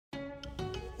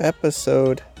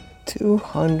episode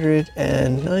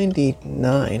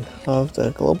 299 of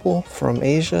the Global from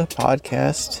Asia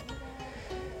podcast.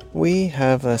 We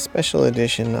have a special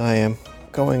edition. I am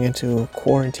going into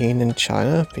quarantine in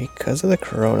China because of the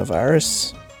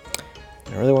coronavirus.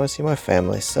 I really want to see my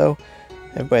family, so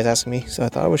everybody's asking me, so I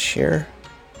thought I would share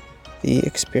the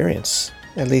experience,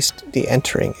 at least the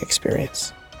entering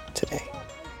experience today.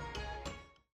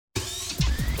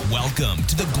 Welcome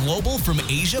to the Global from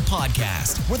Asia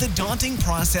podcast, where the daunting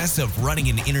process of running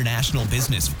an international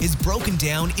business is broken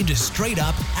down into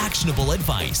straight-up, actionable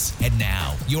advice. And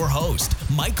now, your host,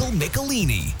 Michael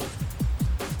Michelini.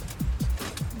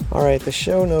 All right, the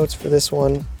show notes for this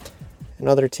one and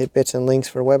other tidbits and links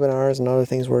for webinars and other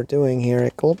things we're doing here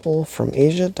at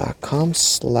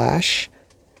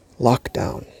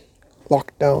globalfromasia.com/lockdown.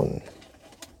 Lockdown.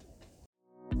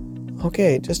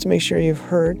 Okay, just to make sure you've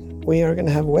heard, we are going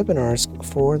to have webinars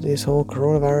for this whole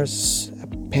coronavirus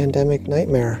pandemic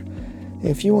nightmare.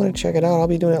 If you want to check it out, I'll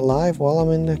be doing it live while I'm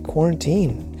in the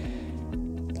quarantine.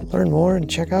 Learn more and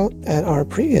check out at our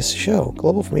previous show,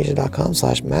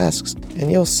 globalfromasia.com/masks,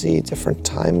 and you'll see different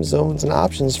time zones and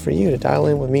options for you to dial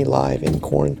in with me live in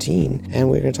quarantine. And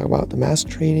we're going to talk about the mask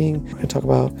trading, we're going to talk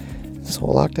about this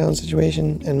whole lockdown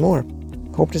situation, and more.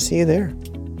 Hope to see you there.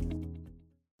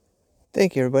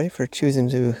 Thank you, everybody, for choosing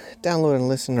to download and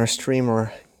listen or stream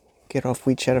or get off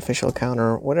WeChat official account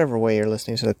or whatever way you're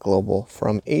listening to the Global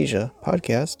from Asia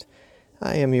podcast.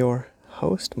 I am your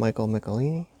host, Michael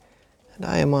Michelini, and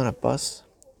I am on a bus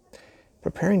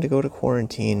preparing to go to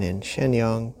quarantine in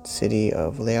Shenyang, city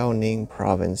of Liaoning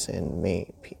province in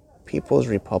People's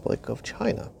Republic of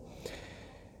China.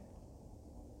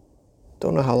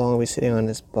 Don't know how long I'll be sitting on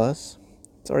this bus.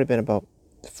 It's already been about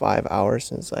 5 hours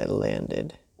since I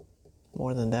landed.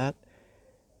 More than that.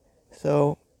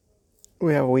 So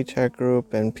we have a WeChat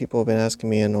group and people have been asking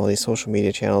me on all these social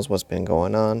media channels what's been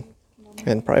going on,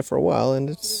 and probably for a while, and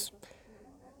it's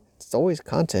always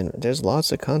content. There's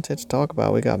lots of content to talk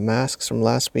about. We got masks from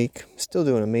last week, still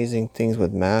doing amazing things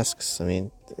with masks. I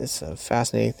mean, it's a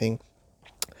fascinating thing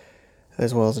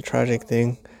as well as a tragic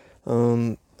thing,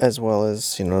 as well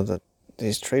as, you know,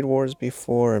 these trade wars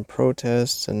before and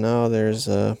protests, and now there's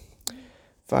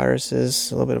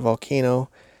viruses, a little bit of volcano,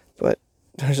 but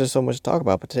there's just so much to talk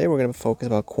about. But today we're going to focus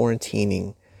about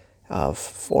quarantining of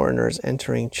foreigners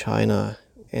entering China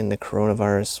in the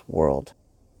coronavirus world.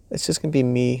 It's just going to be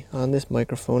me on this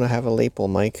microphone. I have a lapel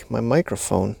mic. My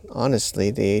microphone,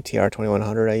 honestly, the ATR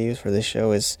 2100 I use for this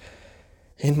show is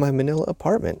in my Manila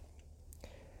apartment.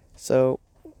 So,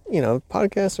 you know,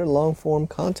 podcasts are long form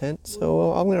content,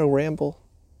 so I'm going to ramble.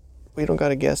 We don't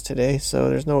got a guest today, so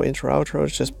there's no intro outro.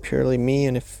 It's just purely me,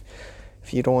 and if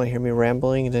you don't want to hear me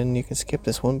rambling, then you can skip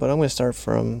this one. But I'm going to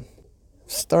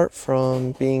start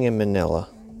from being in Manila.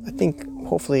 I think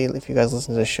hopefully if you guys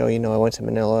listen to the show, you know I went to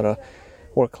Manila to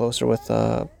work closer with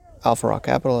Alpha Rock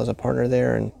Capital as a partner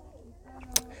there and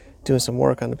doing some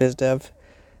work on the biz dev.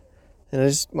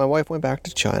 And my wife went back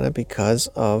to China because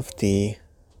of the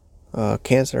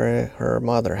cancer her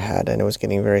mother had, and it was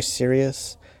getting very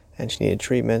serious and she needed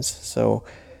treatments. So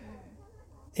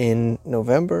in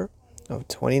November of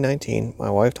 2019, my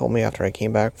wife told me after I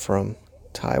came back from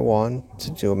Taiwan to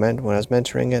do when I was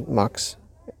mentoring at Mox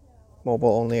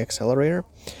Mobile Only Accelerator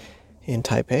in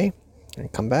Taipei,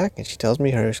 and come back, and she tells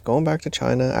me she's going back to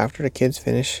China after the kids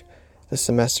finish the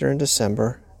semester in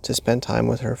December to spend time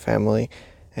with her family,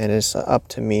 and it's up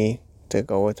to me to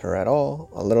go with her at all,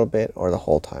 a little bit, or the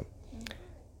whole time.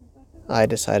 I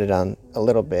decided on a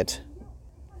little bit.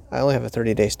 I only have a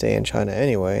 30-day stay in China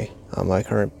anyway on my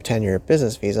current 10-year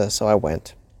business visa, so I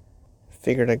went.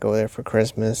 Figured I'd go there for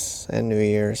Christmas and New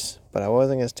Year's, but I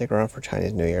wasn't going to stick around for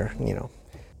Chinese New Year, you know.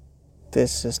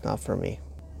 This is not for me.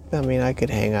 I mean, I could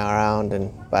hang around,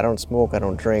 but I don't smoke, I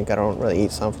don't drink, I don't really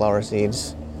eat sunflower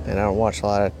seeds, and I don't watch a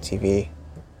lot of TV,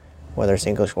 whether it's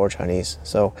English or Chinese.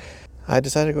 So I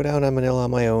decided to go down to Manila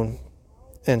on my own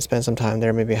and spend some time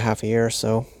there, maybe half a year or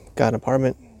so. Got an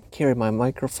apartment. Carried my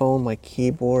microphone, my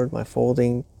keyboard, my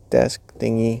folding desk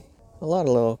thingy, a lot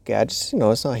of little gadgets. You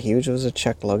know, it's not huge. It was a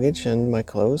checked luggage and my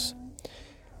clothes.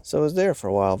 So I was there for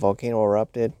a while. Volcano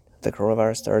erupted. The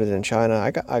coronavirus started in China.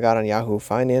 I got on Yahoo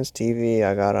Finance TV.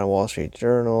 I got on Wall Street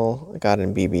Journal. I got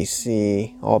on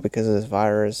BBC, all because of this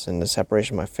virus and the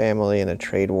separation of my family and the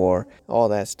trade war, all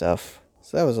that stuff.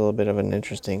 So that was a little bit of an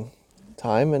interesting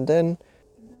time. And then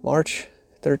March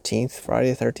 13th,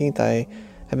 Friday the 13th,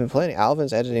 I've been planning.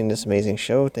 Alvin's editing this amazing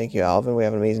show. Thank you, Alvin. We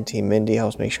have an amazing team. Mindy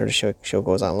helps make sure the show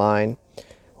goes online.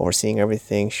 Overseeing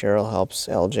everything. Cheryl helps.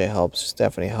 LJ helps.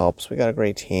 Stephanie helps. We got a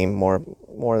great team. More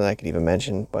than I could even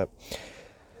mention. But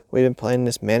we've been planning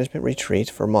this management retreat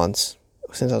for months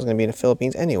since I was going to be in the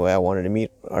Philippines anyway, I wanted to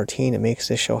meet our team that makes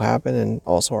this show happen, and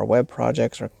also our web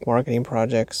projects, our marketing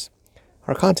projects,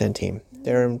 our content team.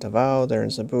 They're in Davao, they're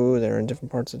in Cebu, they're in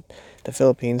different parts of the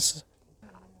Philippines.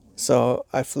 So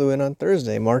I flew in on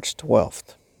Thursday, March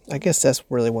 12th. I guess that's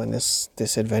really when this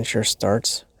adventure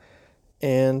starts.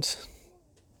 And,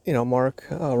 Mark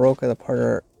Roca, the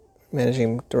partner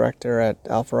managing director at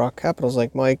Alpha Rock Capital, is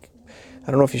like, Mike, I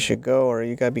don't know if you should go, or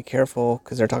you got to be careful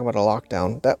because they're talking about a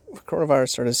lockdown. That coronavirus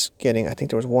started getting, I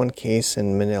think there was one case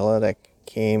in Manila that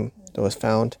was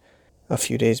found a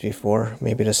few days before,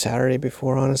 maybe the Saturday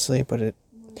before, honestly, but it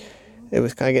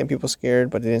was kind of getting people scared,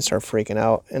 but they didn't start freaking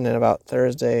out. And then about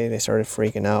Thursday, they started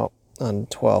freaking out on the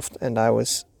 12th, and I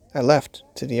left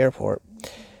to the airport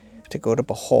to go to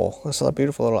Bohol. It's a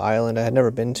beautiful little island I had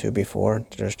never been to before.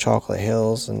 There's chocolate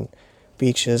hills and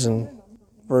beaches and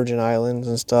Virgin Islands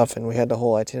and stuff, and we had the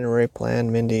whole itinerary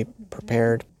planned, Mindy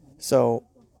prepared. So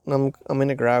I'm in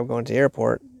a Grab going to the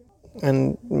airport,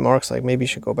 and Mark's like, maybe you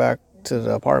should go back to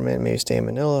the apartment, maybe stay in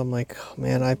Manila. I'm like, oh,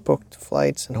 man, I booked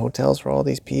flights and hotels for all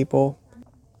these people.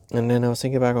 And then I was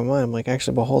thinking back in my mind, I'm like,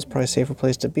 actually, Bohol's probably a safer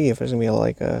place to be. If there's going to be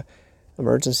like a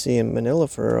emergency in Manila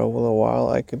for a little while,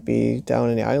 I could be down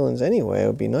in the islands anyway. It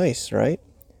would be nice, right?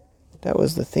 That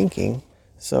was the thinking.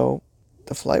 So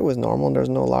the flight was normal. There was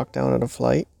no lockdown of the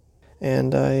flight.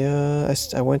 And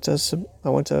I went to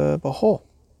Bohol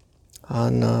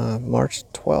on March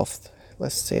 12th.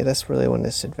 Let's say that's really when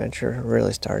this adventure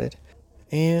really started.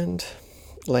 And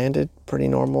landed pretty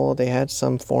normal. They had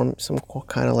some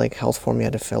kind of like health form you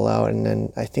had to fill out, and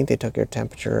then I think they took your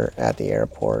temperature at the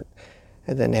airport.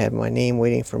 And then they had my name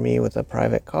waiting for me with a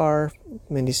private car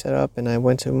Mindy set up, and I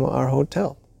went to our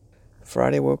hotel.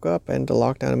 Friday woke up and the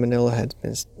lockdown in Manila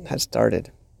had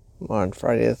started on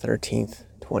Friday the 13th,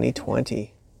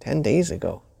 2020, 10 days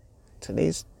ago.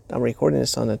 I'm recording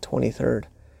this on the 23rd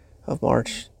of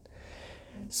March.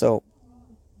 So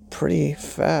pretty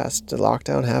fast, the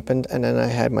lockdown happened, and then I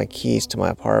had my keys to my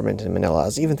apartment in Manila. I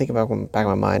was even thinking about back in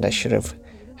my mind, I should have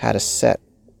had a set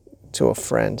to a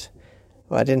friend.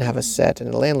 Well, I didn't have a set,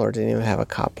 and the landlord didn't even have a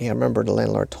copy. I remember the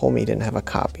landlord told me he didn't have a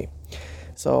copy.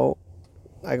 So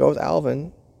I go with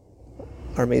Alvin,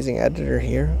 our amazing editor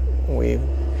here. We've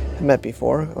met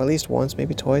before, at least once,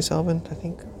 maybe twice, Alvin, I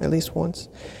think, at least once.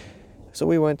 So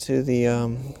we went to the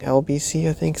LBC,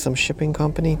 I think, some shipping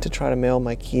company, to try to mail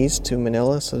my keys to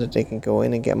Manila so that they can go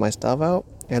in and get my stuff out.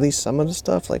 At least some of the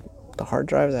stuff, like the hard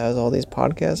drive that has all these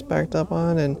podcasts backed up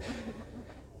on and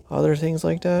other things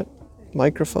like that.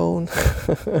 Microphone.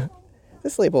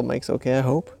 This label mic's okay, I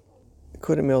hope.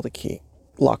 Couldn't mail the key.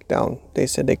 Lockdown. They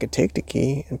said they could take the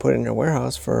key and put it in their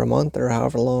warehouse for a month or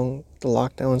however long the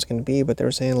lockdown's going to be, but they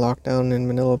were saying lockdown in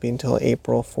Manila will be until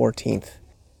April 14th.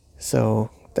 So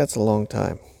that's a long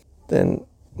time. Then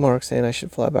Mark saying I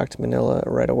should fly back to Manila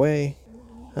right away.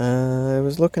 I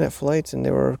was looking at flights and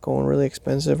they were going really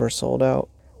expensive or sold out.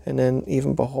 And then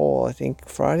even Bohol, I think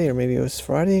Friday, or maybe it was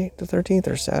Friday the 13th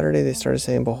or Saturday, they started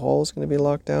saying Bohol is going to be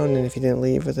locked down, and if you didn't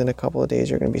leave within a couple of days,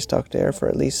 you're going to be stuck there for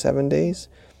at least 7 days.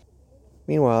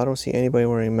 Meanwhile, I don't see anybody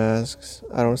wearing masks.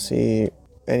 I don't see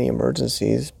any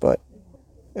emergencies, but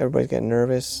everybody's getting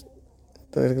nervous.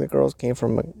 The girls came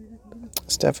from,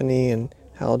 Stephanie and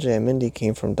Halja and Mindy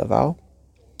came from Davao.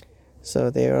 So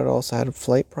they had also had a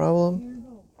flight problem.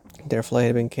 Their flight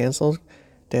had been canceled.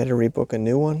 They had to rebook a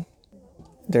new one.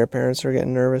 Their parents are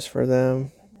getting nervous for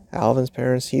them. Alvin's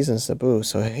parents, he's in Cebu,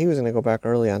 so he was going to go back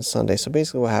early on Sunday. So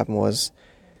basically what happened was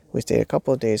we stayed a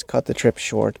couple of days, cut the trip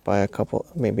short by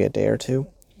maybe a day or two.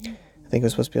 I think it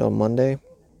was supposed to be on Monday.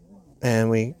 And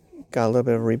we got a little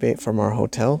bit of a rebate from our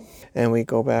hotel. And we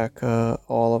go back,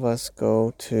 all of us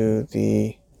go to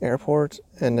the airport,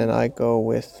 and then I go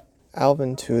with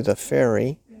Alvin to the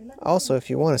ferry. Also, if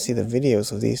you want to see the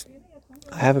videos of these,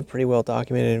 I have it pretty well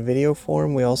documented in video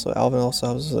form. Alvin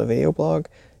also has a video blog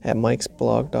at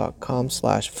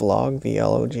mikesblog.com/vlog,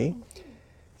 VLOG.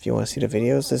 If you want to see the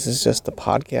videos, this is just the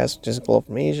podcast, just Globe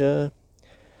from Asia.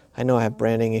 I know I have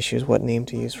branding issues, what name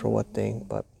to use for what thing,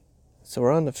 but so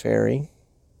we're on the ferry,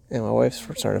 and my wife's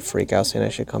starting to freak out, saying I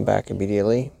should come back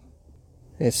immediately.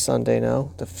 It's Sunday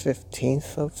now, the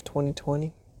 15th of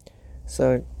 2020.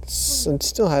 So I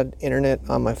still had internet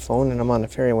on my phone, and I'm on the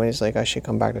ferry when he's like, I should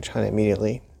come back to China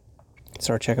immediately.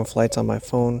 Started checking flights on my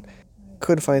phone.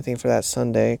 Couldn't find anything for that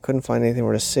Sunday. Couldn't find anything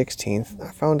for the 16th.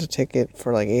 I found a ticket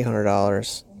for like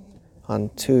 $800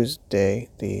 on Tuesday,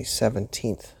 the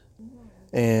 17th.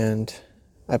 And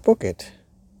I booked it.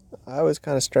 I was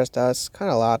kind of stressed out. It's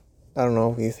kind of a lot. I don't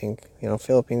know if you think,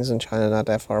 Philippines and China not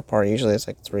that far apart. Usually it's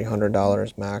like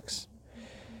 $300 max.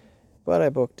 But I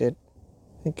booked it.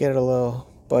 Get a little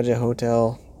budget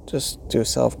hotel just do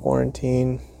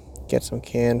self-quarantine, get some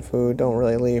canned food, don't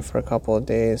really leave for a couple of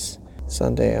days.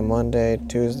 Sunday and Monday,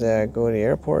 Tuesday I go to the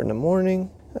airport in the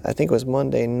morning. I think it was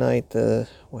Monday night,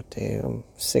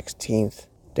 16th,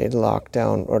 they locked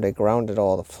down, or they grounded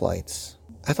all the flights.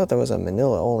 I thought that was a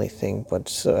Manila only thing, but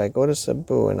so I go to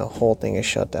Cebu and the whole thing is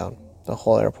shut down. The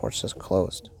whole airport's just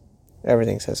closed.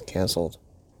 Everything says canceled.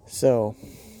 So,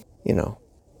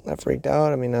 I freaked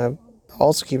out. I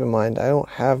also keep in mind, I don't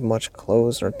have much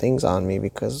clothes or things on me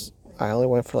because I only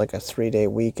went for like a 3-day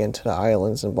weekend to the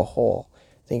islands in Bohol.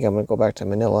 I think I'm going to go back to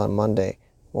Manila on Monday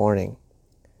morning.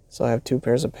 So I have 2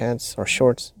 pairs of pants or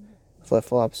shorts,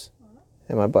 flip-flops,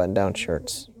 and my button-down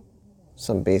shirts.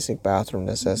 Some basic bathroom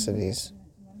necessities,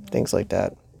 things like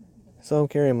that. So I'm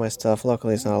carrying my stuff.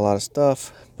 Luckily, it's not a lot of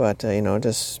stuff, but,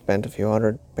 just spent a few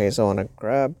hundred peso on a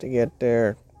Grab to get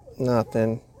there.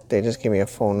 Nothing. They just gave me a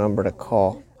phone number to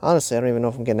call. Honestly, I don't even know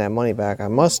if I'm getting that money back. I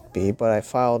must be, but I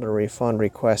filed a refund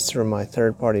request through my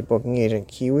third-party booking agent,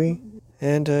 Kiwi.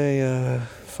 And I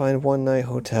find one-night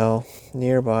hotel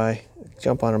nearby,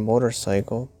 jump on a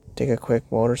motorcycle, take a quick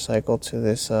motorcycle to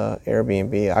this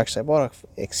Airbnb. Actually, I bought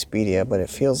an Expedia, but it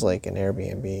feels like an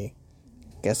Airbnb.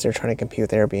 Guess they're trying to compete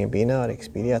with Airbnb now at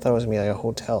Expedia. I thought it was going to be like a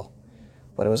hotel,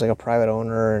 but it was like a private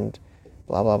owner and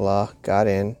blah, blah, blah. Got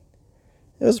in.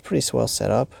 It was pretty swell set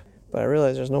up, but I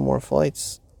realized there's no more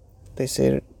flights. They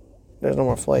say there's no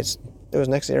more flights. It was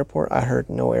next to the airport. I heard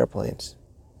no airplanes.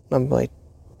 I'm like,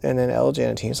 and then LJ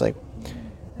and the team's like,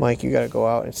 Mike, you got to go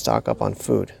out and stock up on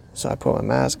food. So I put my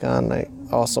mask on. My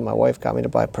wife got me to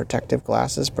buy protective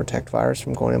glasses, protect virus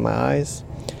from going in my eyes.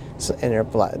 So, and they're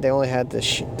black. They only had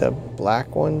the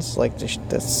black ones, like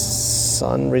the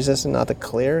sun resistant, not the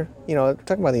clear. We're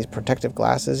talking about these protective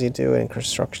glasses you do in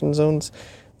construction zones,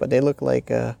 but they look like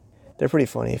they're pretty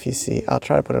funny. If you see, I'll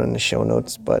try to put them in the show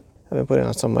notes, but I've been putting it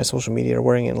on some of my social media or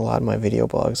wearing it in a lot of my video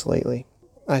blogs lately.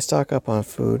 I stock up on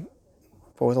food,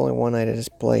 but with only one night at this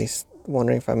place,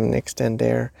 wondering if I'm going to extend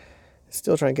there.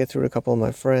 Still trying to get through to a couple of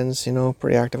my friends,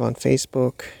 pretty active on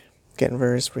Facebook, getting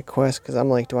various requests, because I'm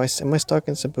like, am I stuck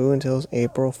in Cebu until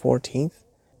April 14th?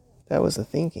 That was the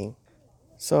thinking.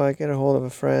 So I get a hold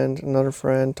of another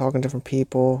friend, talking to different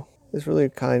people. This really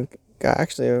kind guy,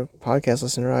 actually a podcast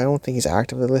listener. I don't think he's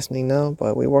actively listening now,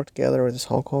 but we work together with this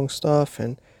Hong Kong stuff,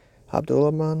 and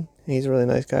Abdullah Man, he's a really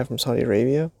nice guy from Saudi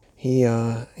Arabia.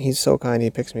 He's so kind,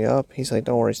 he picks me up. He's like,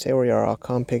 don't worry, stay where you are, I'll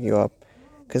come pick you up.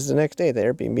 Because the next day, the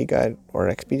Airbnb guy or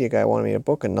Expedia guy wanted me to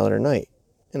book another night.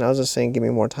 And I was just saying, give me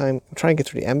more time. I'm trying to get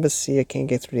through the embassy. I can't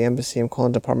get through the embassy. I'm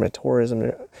calling the Department of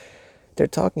Tourism. They're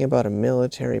talking about a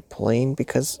military plane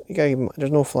because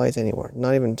there's no flights anywhere.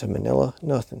 Not even to Manila.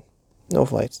 Nothing. No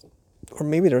flights. Or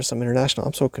maybe there's some international.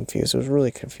 I'm so confused. It was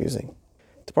really confusing.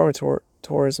 Department of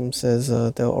Tourism says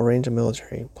they'll arrange a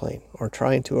military plane, or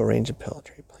trying to arrange a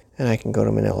military plane. And I can go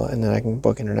to Manila, and then I can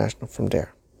book international from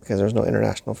there because there's no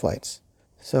international flights.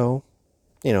 So,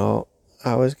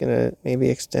 I was going to maybe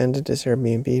extend to this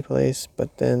Airbnb place,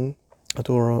 but then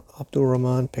Abdul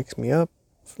Rahman picks me up,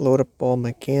 load up all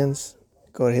my cans,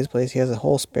 go to his place. He has a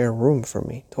whole spare room for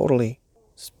me. Totally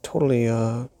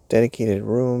dedicated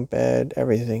room, bed,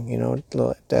 everything,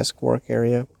 little desk work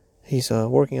area. He's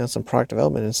working on some product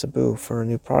development in Cebu for a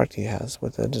new product he has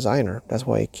with a designer. That's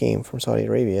why he came from Saudi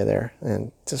Arabia there.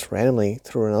 And just randomly,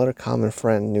 through another common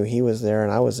friend, knew he was there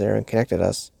and I was there and connected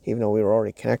us. Even though we were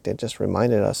already connected, just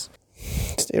reminded us.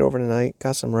 Stayed over the night,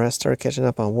 got some rest, started catching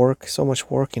up on work. So much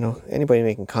work, anybody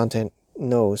making content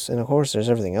knows. And of course, there's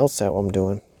everything else that I'm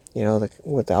doing.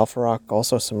 With the Alpha Rock,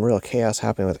 also some real chaos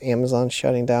happening with Amazon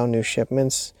shutting down new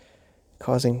shipments,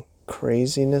 causing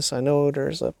craziness. I know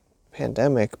there's a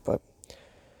pandemic, but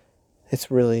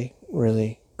it's really,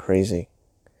 really crazy.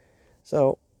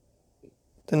 So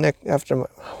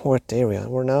what day are we on?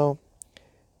 We're now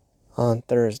on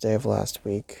Thursday of last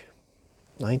week,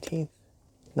 19th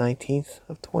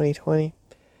of 2020.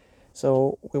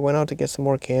 So we went out to get some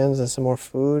more cans and some more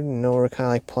food, and we're kind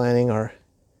of like planning our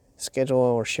schedule,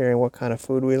 or sharing what kind of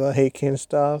food we like and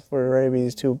stuff. We're ready to be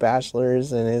these 2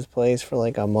 bachelors in his place for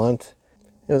like a month.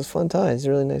 It was fun times. He's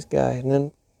a really nice guy. And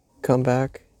then come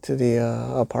back to the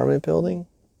apartment building.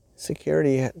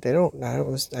 Security,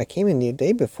 I came in the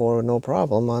day before, no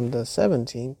problem, on the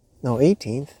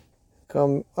 18th.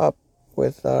 Come up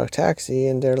with a taxi,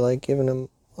 and they're like giving him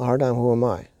a hard time. Who am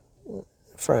I?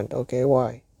 Friend. Okay,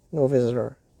 why? No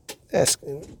visitor.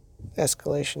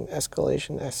 Escalation.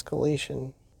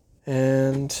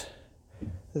 And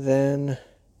then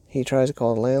he tries to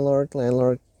call the landlord.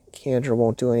 Landlord can't or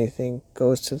won't do anything.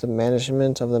 Goes to the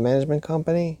management of the management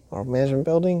company or management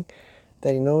building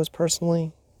that he knows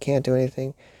personally. Can't do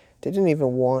anything. They didn't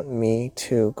even want me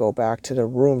to go back to the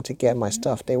room to get my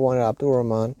stuff. They wanted Abdul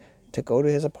Rahman to go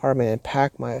to his apartment and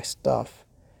pack my stuff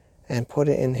and put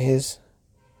it in his,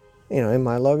 in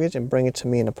my luggage and bring it to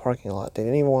me in the parking lot. They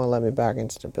didn't even want to let me back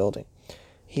into the building.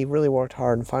 He really worked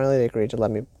hard, and finally they agreed to let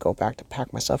me go back to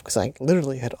pack my stuff because I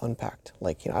literally had unpacked.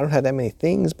 I don't have that many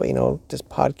things, but, just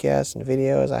podcasts and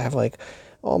videos. I have,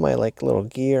 all my, little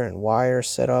gear and wires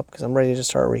set up because I'm ready to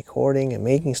start recording and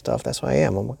making stuff. That's who I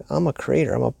am. I'm a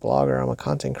creator. I'm a blogger. I'm a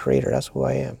content creator. That's who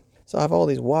I am. So I have all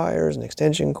these wires and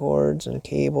extension cords and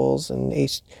cables and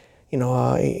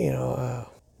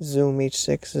Zoom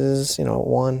H6s,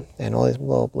 one, and all these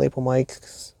little lapel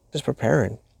mics. Just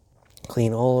preparing.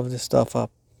 Clean all of this stuff up.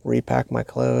 Repack my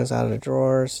clothes out of the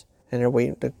drawers. And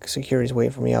the security's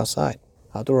waiting for me outside.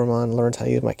 Abdul Rahman learns how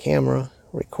to use my camera.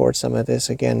 Record some of this.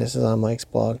 Again, this is on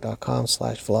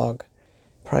mikesblog.com/vlog.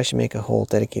 Probably should make a whole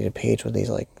dedicated page with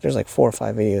these. There's 4 or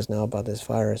 5 videos now about this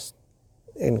virus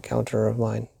encounter of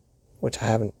mine, which I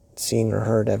haven't seen or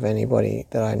heard of anybody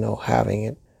that I know having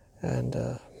it. And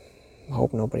I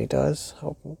hope nobody does.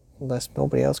 Unless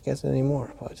nobody else gets it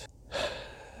anymore. But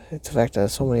it's affected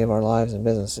so many of our lives and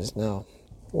businesses now,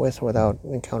 with or without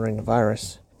encountering the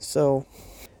virus. So,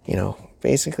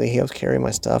 basically he helps carry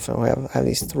my stuff, and I have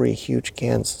these 3 huge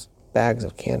bags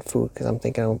of canned food, because I'm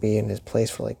thinking I'll be in his place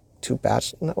for 2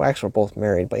 bachelor. Well, actually we're both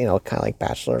married, but kind of like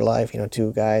bachelor life,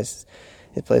 2 guys.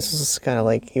 His place was kind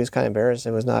of he was kind of embarrassed.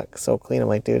 It was not so clean. I'm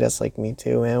like, dude, that's me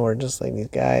too, man. We're just like these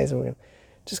guys. We're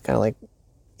just kind of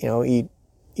eat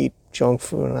junk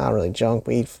food, not really junk,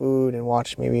 but eat food and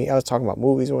watch. Maybe I was talking about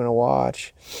movies we're gonna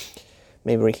watch.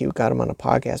 Maybe he got him on a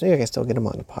podcast. Maybe I can still get him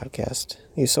on the podcast.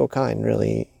 He was so kind,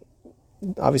 really.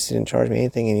 Obviously didn't charge me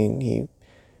anything, and he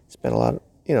spent a lot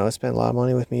of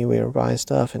money with me. We were buying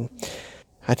stuff, and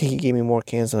I think he gave me more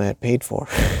cans than I had paid for.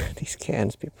 These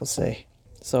cans, people say.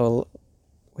 So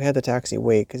we had the taxi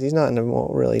wait, because he's not in the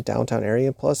really downtown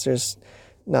area. Plus, there's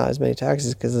not as many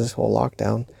taxis because of this whole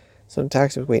lockdown. So the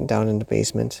taxi was waiting down in the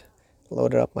basement.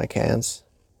 Loaded up my cans.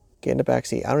 Get in the back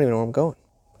seat. I don't even know where I'm going.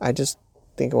 I just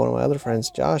think one of my other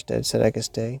friends, Josh, said I could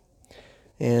stay.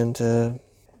 And,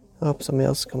 somebody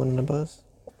else is coming on the bus.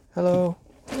 Hello.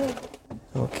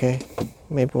 Okay.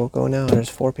 Maybe we'll go now. There's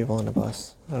 4 people on the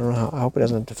bus. I don't know how. I hope it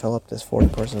doesn't develop this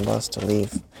 40-person bus to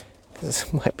leave.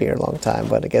 This might be a long time,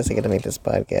 but I guess I get to make this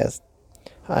podcast.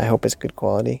 I hope it's good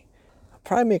quality. I'll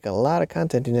probably make a lot of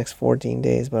content in the next 14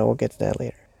 days, but we'll get to that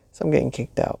later. So I'm getting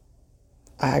kicked out.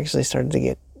 I actually started to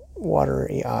get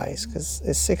watery eyes because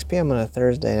it's 6 p.m. on a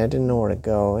Thursday, and I didn't know where to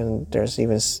go. And there was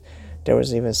even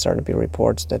starting to be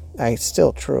reports that it's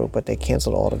still true, but they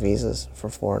canceled all the visas for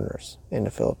foreigners in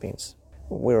the Philippines.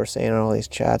 We were saying on all these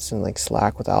chats and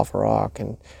Slack with Alpha Rock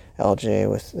and LJ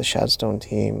with the Shadstone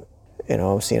team,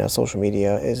 I'm seeing on social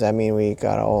media. Does that mean we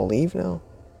gotta all leave now?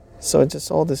 So it's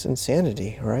just all this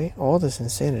insanity, right? All this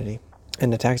insanity.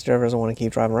 And the taxi driver doesn't want to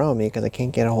keep driving around with me because I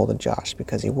can't get a hold of Josh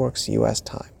because he works U.S.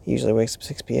 time. He usually wakes up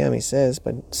 6 p.m., he says,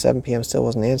 but 7 p.m. still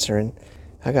wasn't answering.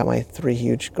 I got my 3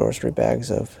 huge grocery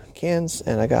bags of cans,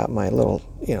 and I got my little,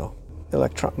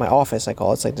 my office, I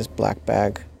call it. It's this black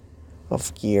bag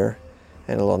of gear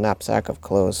and a little knapsack of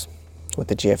clothes with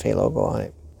the GFA logo on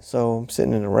it. So I'm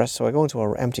sitting in so I go into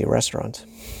an empty restaurant.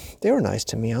 They were nice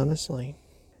to me, honestly.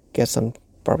 Get some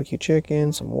barbecue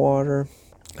chicken, some water.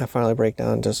 I finally break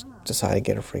down and just decide to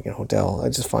get a freaking hotel. I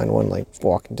just find one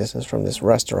walking distance from this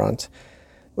restaurant,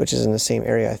 which is in the same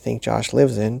area I think Josh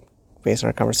lives in. Based on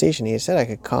our conversation, he said I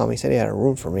could come. He said he had a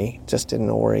room for me. Just didn't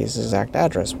know where his exact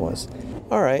address was.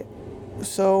 All right,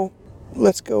 so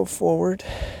let's go forward.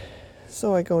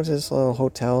 So I go into this little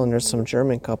hotel, and there's some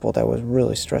German couple that was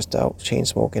really stressed out, chain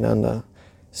smoking on the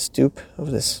stoop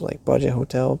of this budget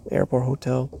hotel, airport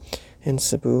hotel in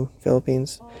Cebu,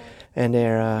 Philippines. And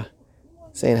they're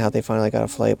saying how they finally got a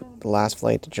flight, the last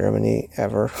flight to Germany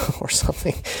ever or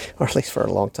something, or at least for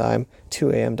a long time, 2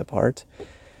 a.m. depart.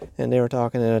 And they were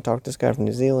talking, and I talked to this guy from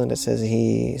New Zealand that says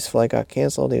his flight got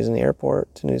canceled. He was in the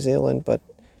airport to New Zealand, but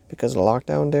because of the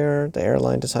lockdown there, the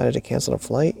airline decided to cancel the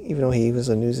flight. Even though he was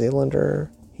a New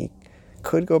Zealander, he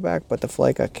could go back, but the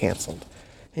flight got canceled.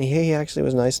 And he actually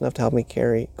was nice enough to help me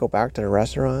go back to the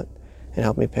restaurant and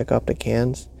help me pick up the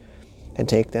cans and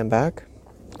take them back,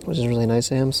 which is really nice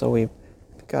of him. So we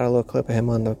got a little clip of him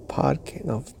on the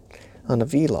on the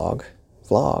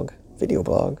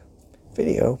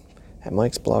video at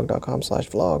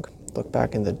mikesblog.com/vlog. Look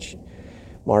back in the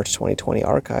March 2020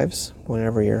 archives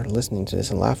whenever you're listening to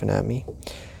this and laughing at me.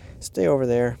 Stay over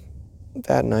there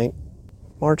that night,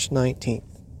 March 19th,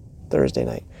 Thursday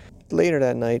night. Later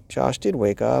that night, Josh did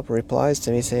wake up, replies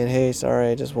to me saying, "Hey, sorry,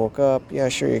 I just woke up. Yeah,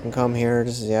 sure, you can come here.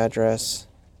 This is the address."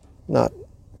 Not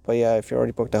But yeah, if you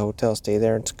already booked a hotel, stay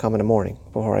there and come in the morning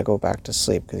before I go back to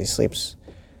sleep, because he sleeps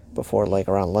before, like,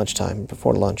 around lunchtime,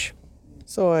 before lunch.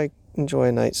 So I enjoy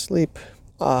a night's sleep.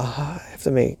 I have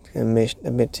to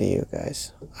admit to you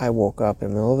guys, I woke up in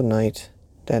the middle of the night,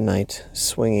 that night,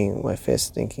 swinging my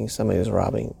fist, thinking somebody was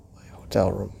robbing my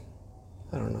hotel room.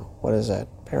 I don't know. What is that?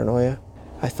 Paranoia?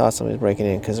 I thought somebody was breaking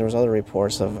in, because there was other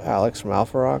reports of Alex from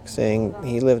Alpha Rock saying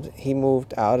he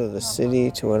moved out of the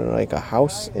city to a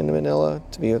house in Manila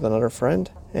to be with another friend,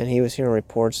 and he was hearing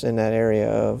reports in that area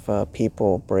of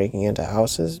people breaking into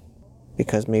houses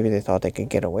because maybe they thought they could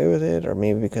get away with it, or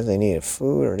maybe because they needed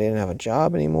food, or they didn't have a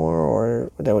job anymore,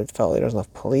 or they felt like there was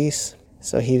enough police.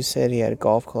 So he said he had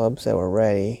golf clubs that were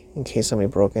ready in case somebody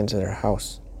broke into their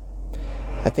house.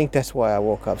 I think that's why I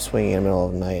woke up swinging in the middle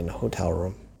of the night in a hotel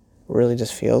room. It really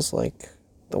just feels like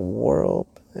the world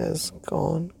has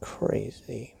gone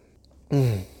crazy.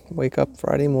 Wake up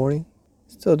Friday morning,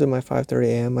 still do my 5:30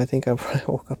 a.m. I think I probably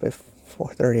woke up at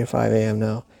 4:30 or 5 a.m.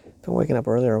 now. Been waking up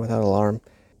earlier without alarm.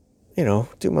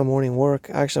 Do my morning work.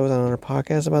 Actually, I was on another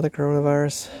podcast about the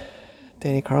coronavirus.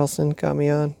 Danny Carlson got me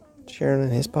on, sharing on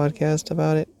his podcast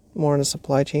about it, more on the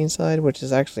supply chain side, which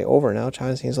is actually over now.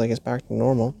 China seems like it's back to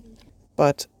normal.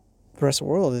 But the rest of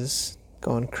the world is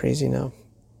gone crazy now.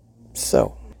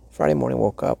 So, Friday morning,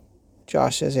 woke up.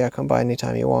 Josh says, yeah, come by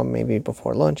anytime you want, maybe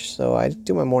before lunch. So I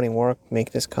do my morning work,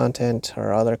 make this content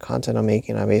or other content I'm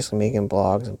making. I'm basically making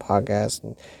blogs and podcasts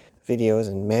and videos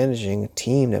and managing a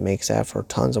team that makes that for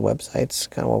tons of websites.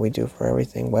 Kind of what we do for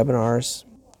everything. Webinars.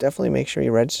 Definitely make sure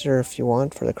you register if you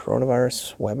want for the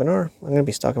coronavirus webinar. I'm going to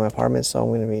be stuck in my apartment, so I'm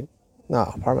going to be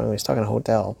stuck in a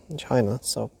hotel in China.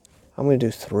 So I'm going to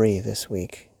do 3 this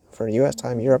week for US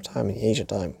time, Europe time, and Asia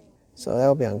time. So that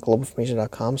will be on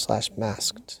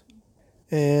globalfromasia.com/masked.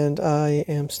 And I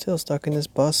am still stuck in this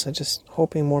bus. I'm just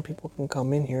hoping more people can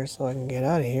come in here so I can get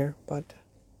out of here. But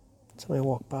somebody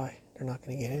walk by. They're not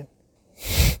going to get in.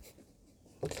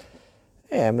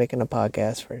 Hey, I'm making a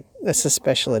podcast this is a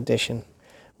special edition.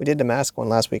 We did the mask one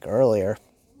last week earlier.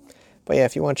 But yeah,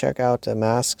 if you want to check out the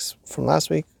masks from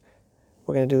last week,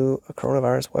 we're going to do a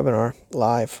coronavirus webinar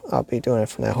live. I'll be doing it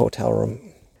from that hotel room.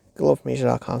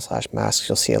 globalfromasia.com/masks.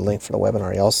 You'll see a link for the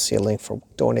webinar. You'll also see a link for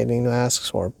donating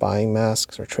masks or buying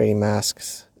masks or trading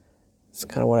masks. It's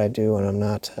kind of what I do when I'm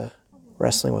not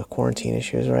wrestling with quarantine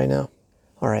issues right now.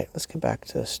 All right, let's get back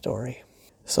to the story.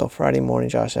 So Friday morning,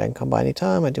 Josh said I can come by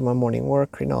anytime. I do my morning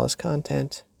work, creating all this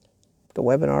content, the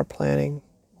webinar planning,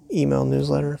 email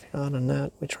newsletter if you're not on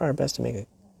that. We try our best to make a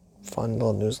fun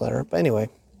little newsletter. But anyways,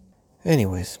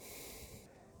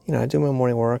 I do my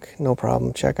morning work, no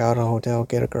problem. Check out a hotel,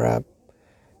 get a grab,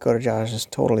 go to Josh's,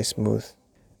 totally smooth.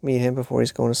 Meet him before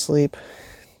he's going to sleep.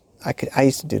 I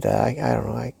used to do that.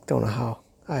 I don't know how.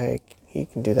 He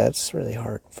can do that. It's really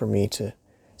hard for me to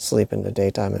sleep in the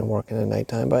daytime and work in the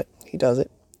nighttime, but he does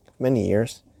it many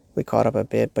years. We caught up a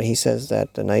bit, but he says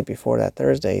that the night before that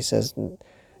Thursday, he says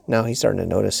now he's starting to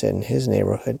notice it in his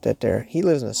neighborhood that he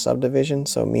lives in a subdivision,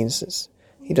 so it means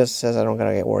he just says I don't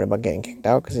gotta get worried about getting kicked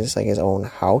out because it's like his own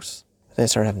house. And then I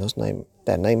started having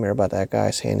that nightmare about that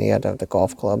guy saying he had to have the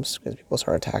golf clubs because people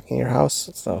start attacking your house.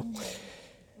 So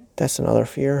that's another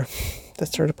fear that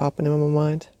started popping in my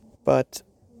mind. But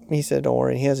he said, don't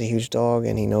worry, he has a huge dog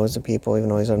and he knows the people, even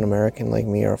though he's an American like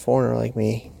me or a foreigner like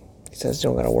me. He says,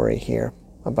 don't gotta worry here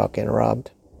about getting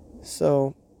robbed.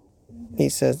 So he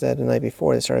says that the night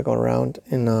before they started going around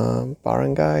in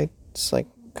barangay. It's like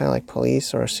kind of like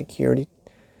police or security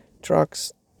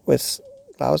trucks with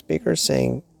loudspeakers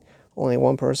saying only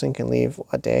one person can leave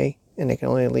a day and they can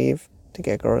only leave to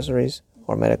get groceries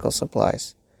or medical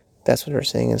supplies. That's what they're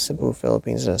saying in Cebu,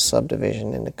 Philippines, in a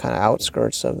subdivision in the kind of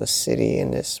outskirts of the city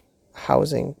in this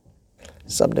housing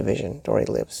subdivision where he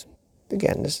lives.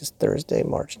 Again, this is Thursday,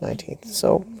 March 19th.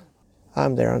 So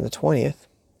I'm there on the 20th.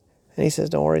 And he says,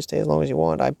 don't worry, stay as long as you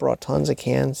want. I brought tons of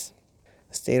cans.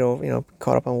 Stayed over,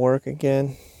 caught up on work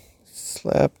again.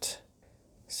 Slept.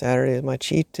 Saturday is my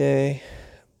cheat day.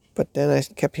 But then I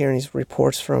kept hearing these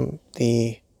reports from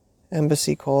the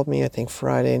embassy called me, I think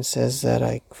Friday, and says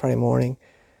that Friday morning,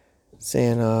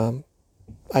 saying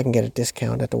I can get a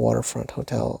discount at the waterfront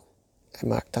hotel at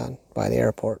Mactan by the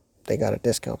airport. They got a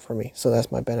discount for me. So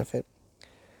that's my benefit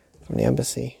from the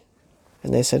embassy.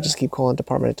 And they said just keep calling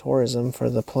Department of Tourism for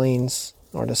the planes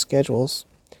or the schedules.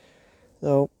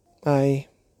 So I'm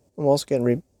also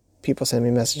getting people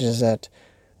sending me messages that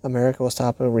America will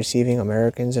stop receiving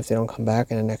Americans if they don't come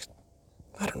back in the next,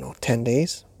 10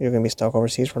 days. You're going to be stuck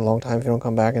overseas for a long time if you don't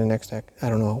come back in the next,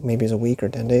 maybe it's a week or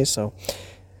 10 days. So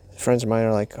friends of mine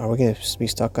are like, are we going to be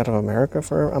stuck out of America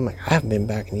I'm like, I haven't been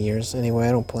back in years anyway.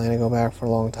 I don't plan to go back for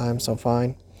a long time, so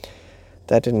fine.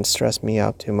 that didn't stress me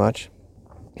out too much.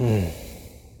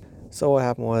 So what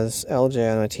happened was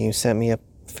LJ on my team sent me a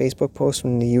Facebook post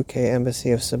from the UK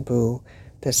Embassy of Cebu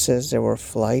that says there were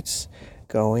flights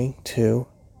going to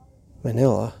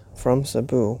Manila from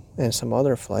Cebu and some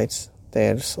other flights. They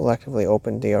had selectively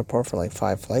opened the airport for like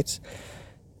 5 flights,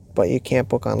 but you can't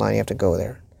book online, you have to go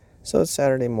there. So it's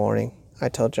Saturday morning. I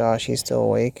tell Josh he's still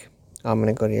awake. I'm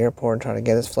going to go to the airport and try to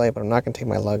get his flight, but I'm not going to take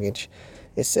my luggage.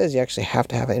 It says you actually have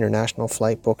to have an international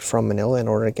flight booked from Manila in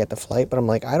order to get the flight, but I'm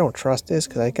like, I don't trust this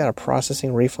because I got a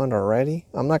processing refund already.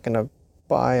 I'm not going to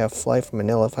buy a flight from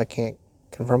Manila if I can't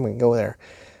confirm we can go there.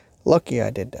 Lucky I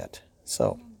did that.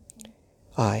 So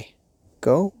I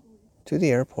go to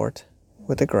the airport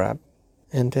with a Grab,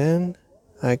 and then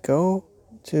I go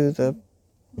to the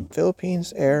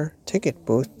Philippines Air ticket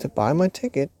booth to buy my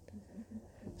ticket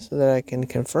so that I can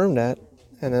confirm that.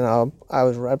 And then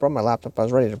I brought my laptop. I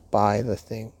was ready to buy the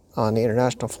thing on the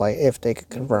international flight if they could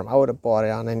confirm. I would have bought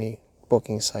it on any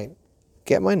booking site.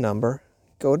 Get my number,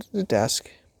 go to the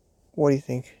desk. What do you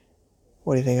think?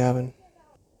 What do you think happened?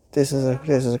 This is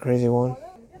a crazy one.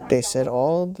 They said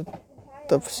all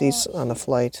the seats on the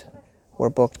flight were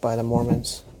booked by the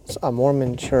Mormons. It's a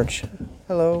Mormon church.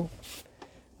 Hello.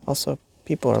 Also,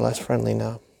 people are less friendly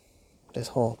now. This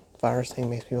whole virus thing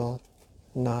makes people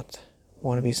not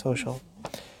want to be social.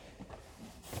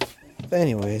 But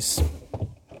anyways,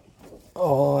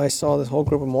 I saw this whole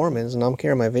group of Mormons, and I'm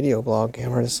carrying my video blog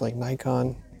camera, this like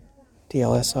Nikon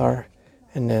DLSR,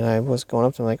 and then I was going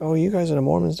up to them like, oh, you guys are the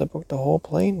Mormons that booked the whole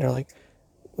plane? They're like,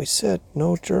 we said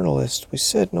no journalists, we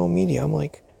said no media. I'm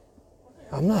like,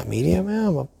 I'm not media,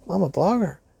 man, I'm a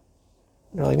blogger.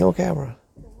 They're like, no camera.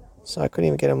 So I couldn't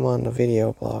even get them on the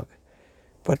video blog,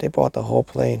 but they bought the whole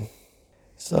plane.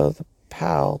 So the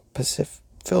PAL,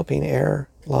 Philippine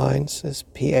Airlines, is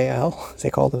PAL. They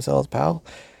call themselves PAL.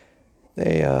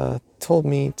 They told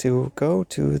me to go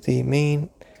to the main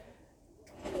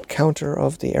counter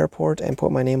of the airport and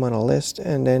put my name on a list,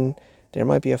 and then there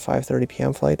might be a 5:30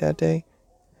 p.m. flight that day.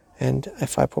 And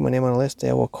if I put my name on a list,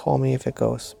 they will call me if it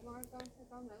goes.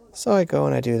 So I go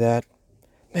and I do that.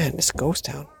 Man, this ghost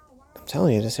town. I'm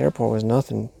telling you, this airport was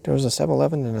nothing. There was a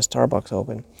 7-Eleven and a Starbucks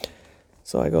open.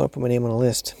 So I go and put my name on a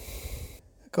list.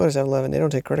 I go to 7-Eleven. They don't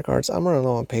take credit cards. I'm running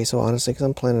low on peso, honestly, because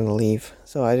I'm planning to leave.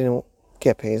 So I didn't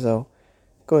get peso.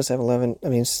 Go to 7-Eleven.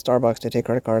 Starbucks, they take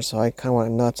credit cards, so I kind of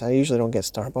went nuts. I usually don't get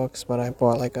Starbucks, but I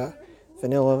bought like a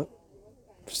vanilla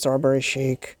strawberry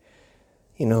shake.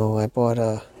 I bought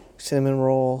a cinnamon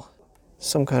roll,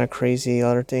 some kind of crazy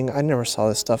other thing. I never saw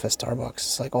this stuff at Starbucks.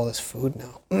 It's like all this food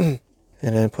now.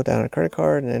 And then put that on a credit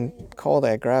card and then called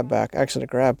that Grab back. Actually,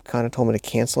 the Grab kind of told me to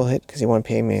cancel it because he wanted to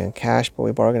pay me in cash, but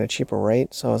we bargained a cheaper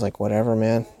rate. So I was like, whatever,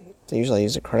 man. So usually I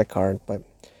use a credit card, but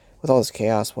with all this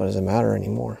chaos, what does it matter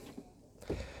anymore?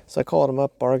 So I called him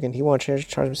up, bargained. He wanted to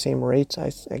charge me the same rates.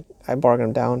 I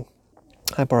bargained him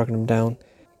down.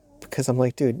 Because I'm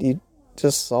like, dude, you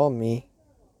just saw me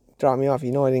drop me off. I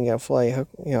didn't get a flight. Help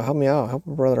me out. Help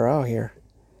my brother out here.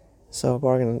 So I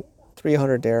bargained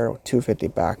 300 there, 250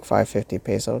 back, 550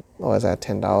 peso. Oh, is that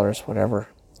 $10? Whatever,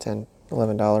 $10,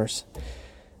 $11.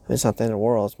 It's not the end of the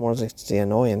world. It's more like the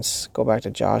annoyance. Go back to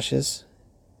Josh's.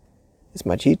 It's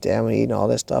my cheat day. I'm eating all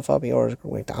this stuff up. He orders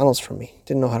McDonald's for me.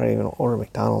 Didn't know how to even order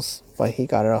McDonald's, but he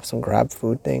got it off some Grab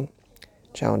food thing.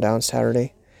 Chowing down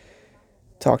Saturday.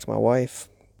 Talked to my wife,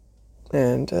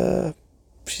 and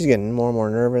she's getting more and more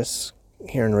nervous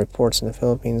hearing reports in the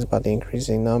Philippines about the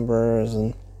increasing numbers.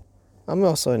 And I'm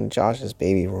also in Josh's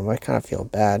baby room. I kind of feel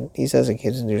bad. He says the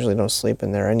kids usually don't sleep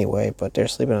in there anyway, but they're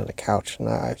sleeping on the couch, and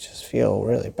I just feel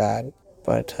really bad.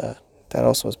 But that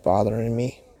also was bothering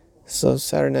me. So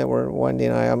Saturday night, Wendy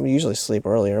and I usually sleep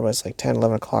earlier, but it's like 10,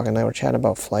 11 o'clock at night. We're chatting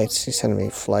about flights. She's sending me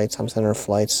flights. I'm sending her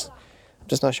flights. I'm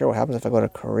just not sure what happens if I go to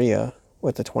Korea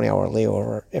with the 20-hour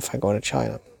layover if I go to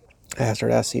China. I asked her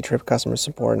to ask C-Trip customer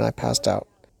support, and I passed out.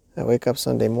 I wake up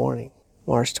Sunday morning,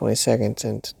 March 22nd,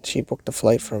 and she booked a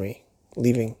flight for me,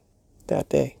 leaving that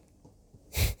day.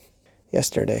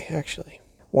 Yesterday, actually.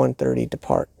 1:30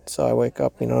 depart. So I wake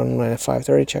up, and at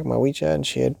 5:30, check my WeChat, and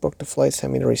she had booked a flight,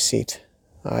 sent me the receipt.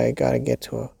 I gotta get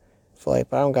to a flight,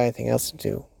 but I don't got anything else to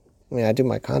do. I do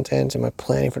my content and my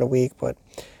planning for the week, but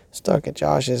stuck at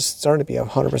Josh's. Starting to be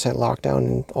 100% lockdown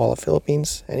in all the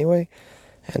Philippines anyway.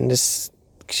 And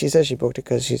she says she booked it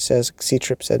because she says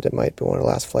C-Trip said it might be one of the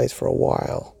last flights for a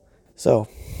while. So,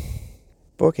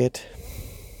 book it.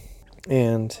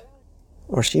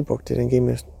 Or she booked it and gave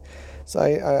me. So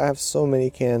I have so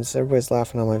many cans. Everybody's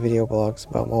laughing on my video blogs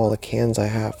about all the cans I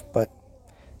have, but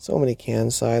so many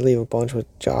cans. So I leave a bunch with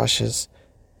Josh's.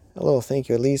 A little thank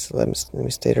you at least. Let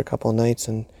me stay there a couple of nights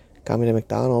and got me to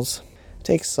McDonald's.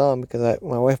 Take some because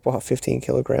my wife bought 15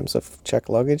 kilograms of checked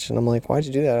luggage, and I'm like, why'd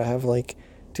you do that? I have like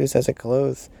 2 sets of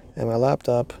clothes and my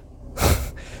laptop.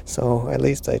 So at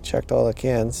least I checked all the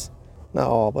cans. Not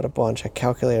all, but a bunch. I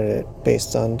calculated it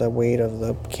based on the weight of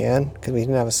the can because we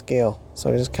didn't have a scale.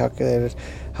 So I just calculated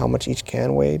how much each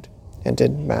can weighed and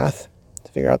did math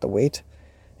to figure out the weight.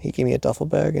 He gave me a duffel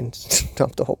bag and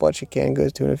dumped a whole bunch of canned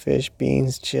goods, tuna fish,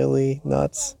 beans, chili,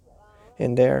 nuts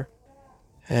in there.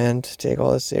 And to take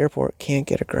all this to the airport, can't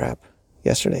get a Grab.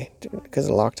 Yesterday, because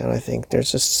of the lockdown, I think,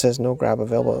 there's just says no Grab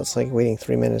available. It's like waiting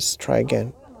 3 minutes, try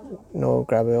again. No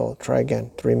Grab available, try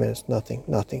again. 3 minutes, nothing.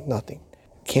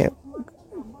 Can't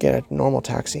get a normal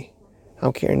taxi.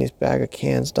 I'm carrying this bag of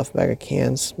cans, duffel bag of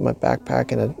cans, my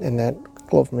backpack, and that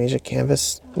Globe from Asia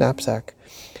canvas knapsack.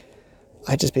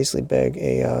 I just basically beg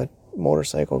a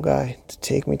motorcycle guy to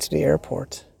take me to the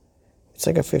airport. It's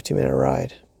like a 15-minute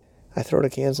ride. I throw the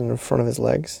cans in front of his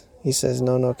legs. He says,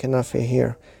 no, cannot fit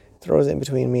here. Throws it in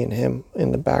between me and him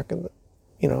in the back of the,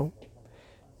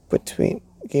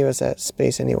 gave us that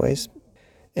space anyways.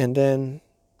 And then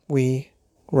we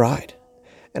ride.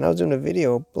 And I was doing a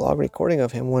video blog recording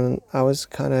of him when I was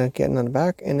kind of getting on the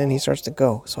back, and then he starts to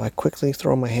go. So I quickly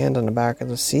throw my hand on the back of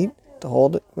the seat to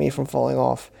hold me from falling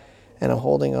off. And I'm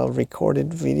holding a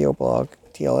recorded video blog,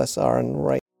 TLSR, and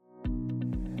right.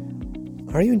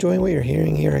 Are you enjoying what you're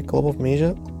hearing here at Global from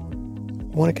Asia?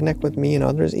 Want to connect with me and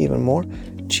others even more?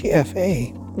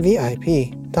 GFAVIP.com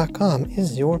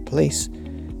is your place.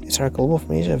 It's our Global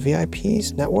from Asia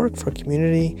VIPs network for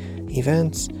community,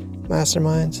 events,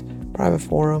 masterminds, private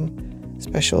forum,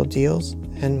 special deals,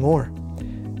 and more.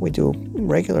 We do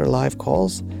regular live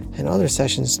calls and other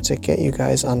sessions to get you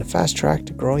guys on the fast track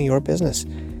to growing your business.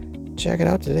 Check it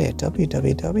out today at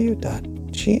www.gfavip.com.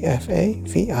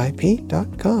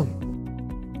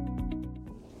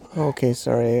 Okay,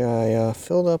 sorry, I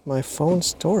filled up my phone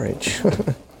storage.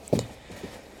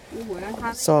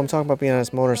 So I'm talking about being on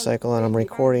this motorcycle, and I'm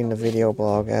recording the video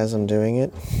blog as I'm doing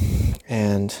it.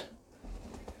 And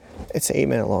it's an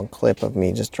 8-minute long clip of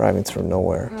me just driving through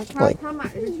nowhere. Like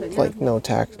no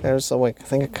tax. There's like, I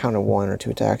think I counted 1 or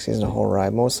 2 taxis in the whole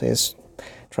ride. Mostly it's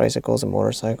tricycles and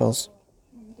motorcycles.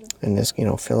 And this,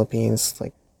 Philippines,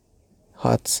 like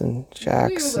huts and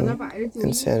shacks and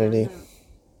insanity.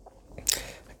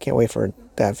 I can't wait for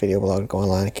that video blog to go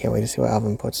online. I can't wait to see what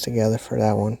Alvin puts together for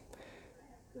that one.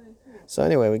 So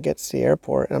anyway, we get to the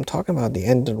airport, and I'm talking about the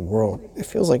end of the world. It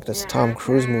feels like this Tom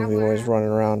Cruise movie where he's running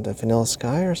around the Vanilla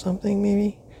Sky or something,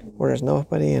 maybe, where there's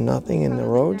nobody and nothing in the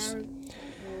roads.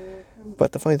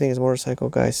 But the funny thing is, motorcycle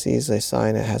guy sees a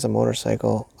sign that has a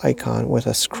motorcycle icon with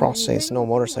a cross saying no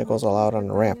motorcycles allowed on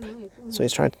the ramp. So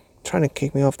he's trying to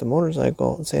kick me off the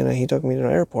motorcycle and saying that he took me to the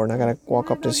airport, and I gotta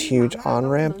walk up this huge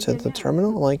on-ramp to the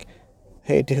terminal. I'm like,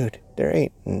 hey dude, there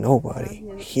ain't nobody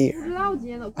here.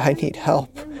 I need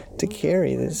help to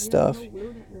carry this stuff.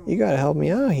 You gotta help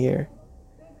me out here.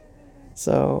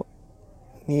 So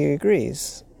he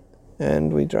agrees,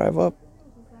 and we drive up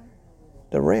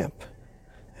the ramp.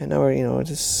 And now we're,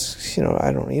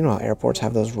 how airports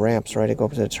have those ramps, right, to go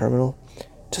up to the terminal.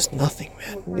 Just nothing,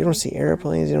 man. You don't see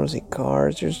airplanes, you don't see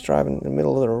cars. You're just driving in the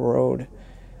middle of the road.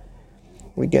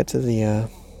 We get to the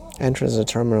entrance of the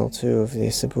Terminal 2 of the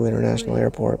Cebu International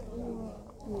Airport.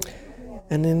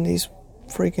 And then these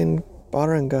freaking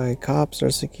barangay cops or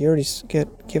security give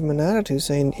him an attitude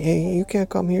saying, hey, you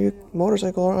can't come here,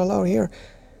 motorcycle aren't allowed here.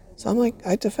 So I'm like,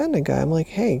 I defend the guy. I'm like,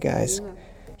 hey, guys,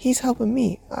 he's helping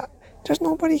me. There's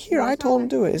nobody here. I told him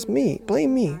to do it. It's me.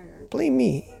 Blame me.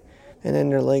 And then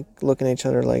they're like looking at each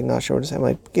other like not sure what to say. I'm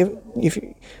like,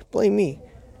 blame me.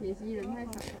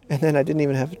 And then I didn't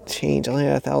even have change. I only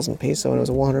had 1,000 peso, and it was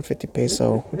a 150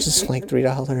 peso, which is like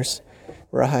 $3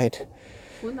 ride.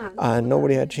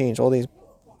 Nobody had change. All these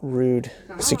rude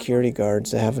security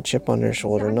guards that have a chip on their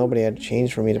shoulder. Nobody had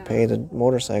change for me to pay the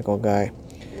motorcycle guy.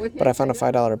 But I found a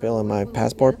 $5 bill in my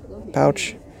passport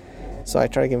pouch. So I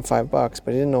tried to give him $5,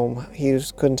 but he didn't know. He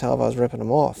just couldn't tell if I was ripping him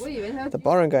off. The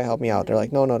barring guy helped me out. They're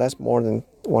like, no, that's more than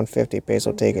 150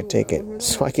 peso. Take it.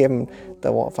 So I gave him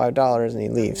the $5, and he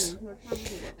leaves.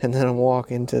 And then I'm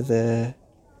walking to the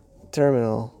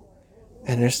terminal,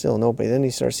 and there's still nobody. Then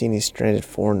you start seeing these stranded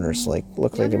foreigners, like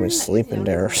look like they've been sleeping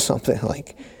there or something.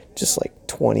 Like just like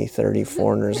 20, 30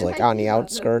 foreigners, like on the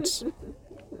outskirts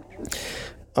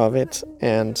of it,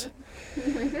 and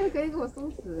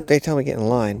they tell me to get in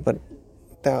line, but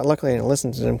luckily I didn't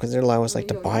listen to them because their line was like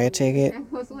to buy a ticket.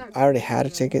 I already had a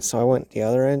ticket, so I went the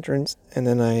other entrance, and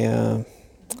then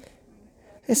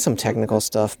it's some technical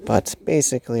stuff, but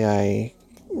basically I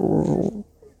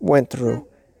went through,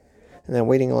 and then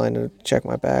waiting in line to check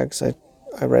my bags. I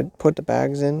put the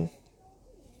bags in,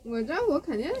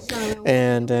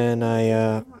 And then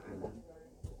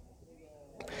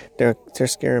they're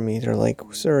scaring me. They're like,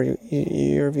 sir,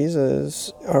 your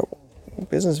visas are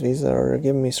business visa, or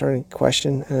giving me starting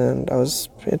question. And I was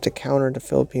at the counter at the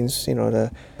Philippines,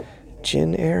 the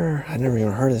Jin Air. I never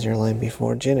even heard of this airline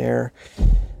before, Jin Air,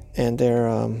 and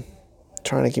they're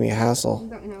trying to give me a hassle.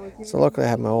 So luckily I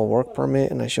have my old work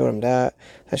permit, and I showed them that.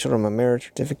 I showed them my marriage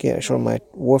certificate. I showed them my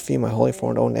WFOE, my wholly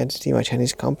foreign owned entity, my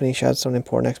Chinese company, Shadstone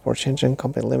Import and Export Shenzhen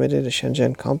Company Limited, a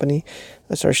Shenzhen company.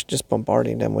 I started just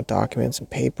bombarding them with documents and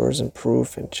papers and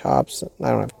proof and chops. I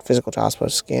don't have physical chops,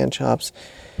 but scan chops.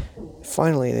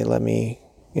 Finally, they let me,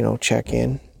 check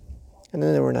in. And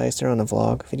then they were nice. They're on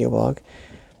a video blog.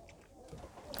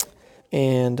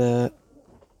 And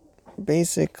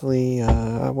basically,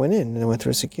 I went in and I went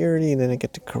through security, and then I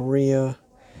get to Korea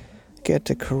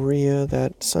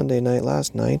that Sunday night,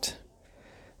 last night.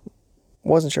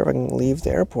 Wasn't sure if I can leave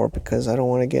the airport because I don't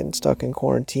want to get stuck in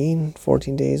quarantine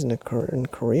 14 days in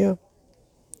Korea.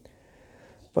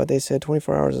 But they said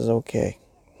 24 hours is okay.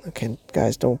 Okay,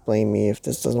 guys, don't blame me if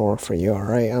this doesn't work for you,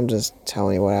 alright? I'm just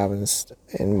telling you what happens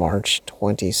in March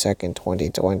 22nd,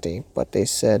 2020. But they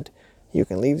said you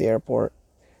can leave the airport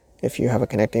if you have a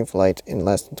connecting flight in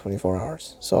less than 24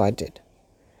 hours. So I did.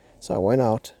 So I went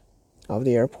out of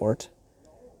the airport.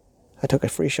 I took a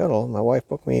free shuttle. My wife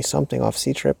booked me something off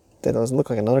Ctrip that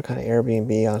looked like another kind of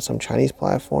Airbnb on some Chinese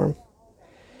platform.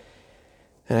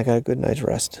 And I got a good night's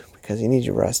rest, because you need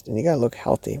your rest. And you got to look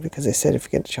healthy, because they said if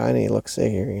you get to China and you look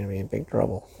sick, you're going to be in big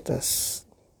trouble. This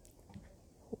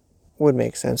would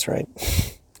make sense, right?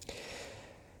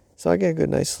 So I get a good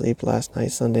night's sleep last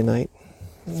night, Sunday night.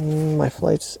 My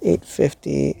flight's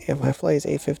 8:50. If my flight is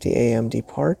 8:50 a.m.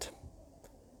 depart,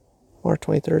 March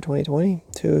 23rd, 2020,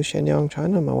 to Shenyang,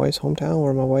 China, my wife's hometown,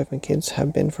 where my wife and kids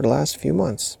have been for the last few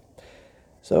months.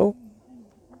 So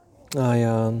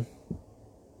I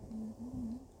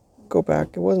go back.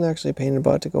 It wasn't actually a pain in the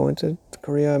butt to go into the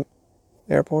Korea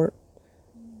airport.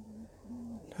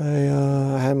 I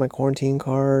had my quarantine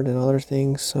card and other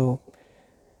things, so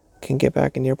can get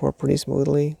back in the airport pretty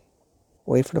smoothly.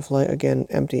 Wait for the flight. Again,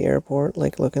 empty airport,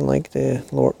 looking like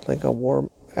a war,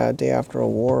 a day after a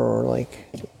war, or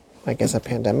I guess a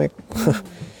pandemic.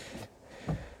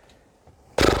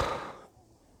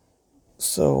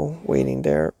 So waiting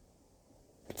there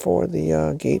for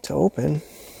the gate to open.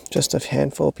 Just a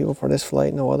handful of people for this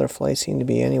flight. No other flights seem to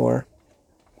be anywhere.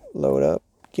 Load up,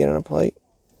 get on a flight,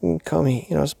 and come.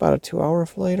 It's about a 2-hour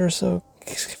flight or so.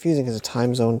 It's confusing because of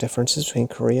time zone differences between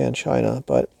Korea and China,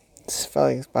 but it felt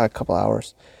like it's about a couple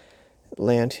hours.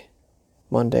 Land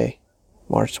Monday,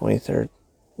 March 23rd,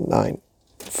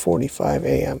 9:45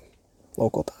 a.m.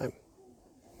 local time.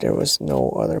 There was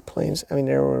no other planes. I mean,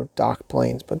 there were docked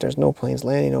planes, but there's no planes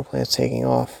landing, no planes taking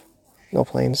off. No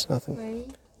planes, nothing.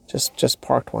 Right. Just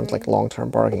parked ones, like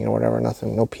long-term parking or whatever,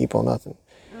 nothing. No people, nothing.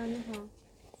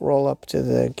 Roll up to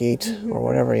the gate or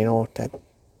whatever, that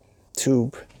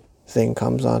tube thing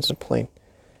comes onto the plane.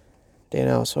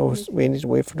 So we need to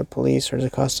wait for the police or the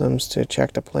customs to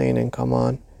check the plane and come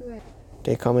on.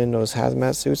 They come in those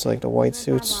hazmat suits, like the white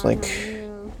suits,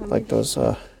 like those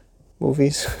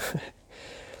movies.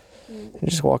 And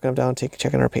just walking up down,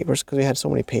 checking our papers, because we had so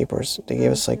many papers. They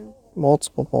gave us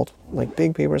multiple,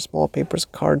 big papers, small papers,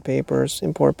 card papers,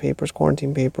 import papers,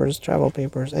 quarantine papers, travel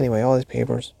papers. Anyway, all these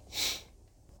papers.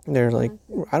 They're I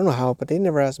don't know how, but they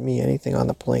never asked me anything on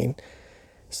the plane.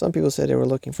 Some people said they were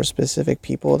looking for specific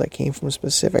people that came from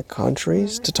specific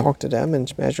countries to talk to them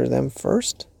and measure them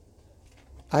first.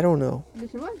 I don't know.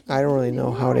 I don't really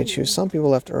know how they choose. Some people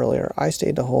left earlier. I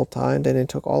stayed the whole time. Then it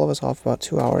took all of us off about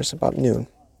 2 hours, about noon.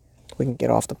 We can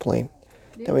get off the plane.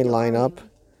 Then we line up.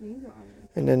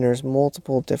 And then there's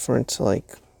multiple different,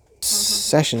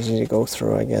 sessions you need to go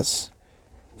through, I guess.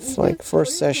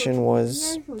 First session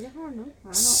was,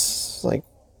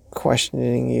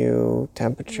 questioning you,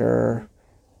 temperature,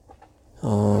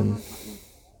 where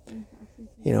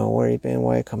you been,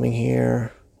 why you coming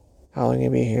here, how long you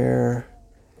be here.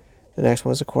 The next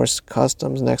one's, of course,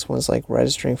 customs. Next one's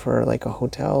registering for a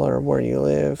hotel or where you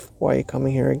live. Why are you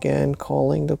coming here again?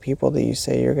 Calling the people that you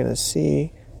say you're going to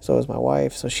see. So is my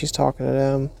wife, so she's talking to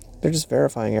them. They're just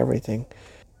verifying everything.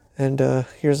 And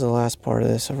here's the last part of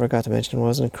this. I forgot to mention, when I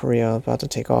was in Korea, about to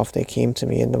take off, they came to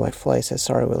me into my flight, said,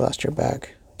 sorry, we lost your bag.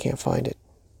 Can't find it.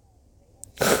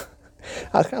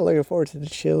 I was kind of looking forward to the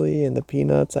chili and the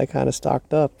peanuts. I kind of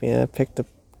stocked up. I picked up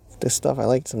this stuff. I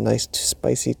liked some nice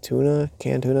spicy tuna,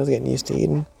 canned tuna I was getting used to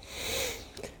eating.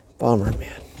 Bummer,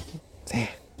 man. Damn.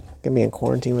 Gonna be in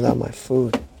quarantine without my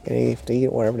food. Gonna have to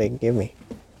eat whatever they can give me.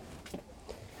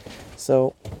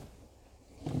 So,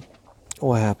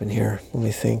 what happened here? Let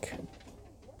me think.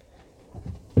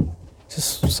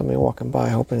 Just somebody walking by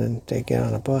hoping they get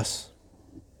on a bus.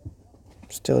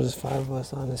 Still just 5 of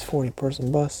us on this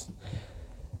 40-person bus.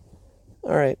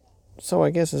 Alright, so I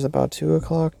guess it's about 2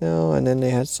 o'clock now, and then they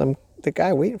had the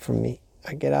guy waiting for me.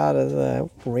 I get out of the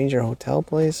Ranger Hotel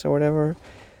place or whatever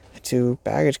to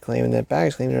baggage claim, and that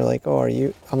baggage claim, they're like, oh, are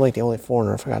you, I'm like the only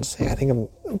foreigner, I forgot to say. I think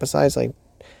I'm, besides like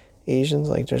Asians,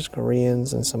 like there's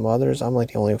Koreans and some others, I'm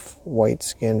like the only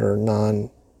white-skinned or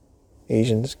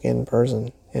non-Asian skinned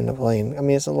person in the plane. I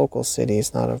mean, it's a local city,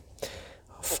 it's not a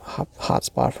hot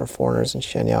spot for foreigners in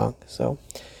Shenyang, so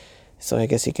I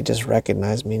guess he could just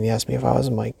recognize me, and he asked me if I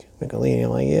was Mike Michelini. I'm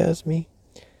like, yeah, it's me.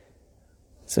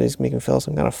 So he's making me fill out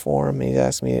some kind of form, and he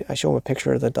asked me, I showed him a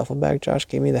picture of the duffel bag Josh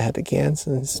gave me that had the cans,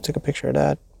 and he took a picture of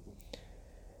that.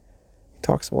 He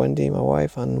talks to Wendy, my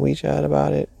wife, on WeChat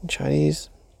about it in Chinese.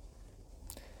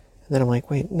 And then I'm like,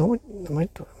 wait, no,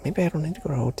 maybe I don't need to go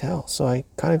to a hotel. So I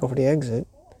kind of go for the exit.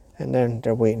 And then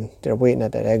they're waiting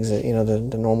at that exit, you know,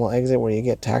 the normal exit where you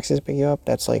get taxis pick you up.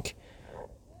 That's like,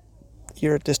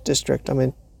 you're at this district, I'm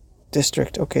in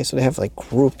district. Okay, so they have like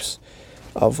groups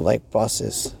of like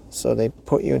buses. So they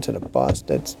put you into the bus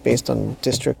that's based on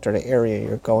district or the area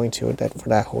you're going to for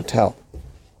that hotel.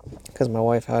 Because my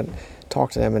wife had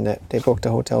talked to them, and that they booked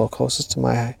a hotel closest to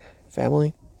my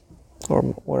family. Or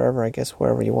wherever, I guess,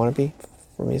 wherever you want to be.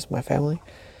 For me, it's my family.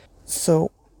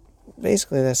 So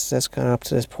basically, that's kind of up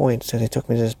to this point. So they took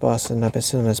me to this bus, and I've been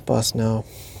sitting on this bus now.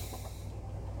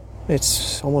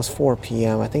 It's almost 4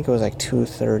 p.m. I think it was like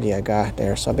 2:30 I got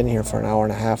there. So I've been here for an hour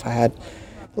and a half.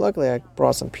 Luckily, I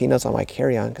brought some peanuts on my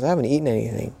carry-on because I haven't eaten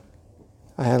anything.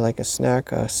 I had like a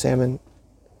snack, a salmon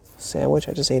sandwich.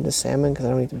 I just ate the salmon because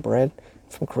I don't eat the bread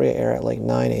from Korea Air at like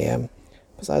 9 a.m.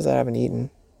 Besides that, I haven't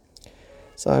eaten.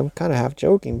 So I'm kind of half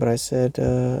joking, but I said,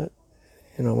 my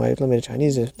limited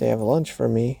Chinese, if they have a lunch for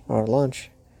me, or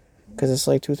lunch, because it's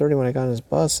like 2:30 when I got on this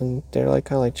bus, and they're like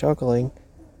kind of like chuckling,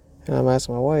 and I'm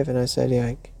asking my wife, and I said,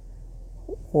 like,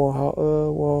 which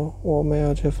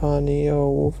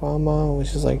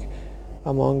is like,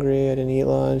 I'm hungry, I didn't eat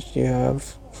lunch, do you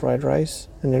have fried rice?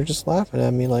 And they're just laughing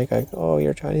at me like, oh,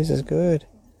 your Chinese is good.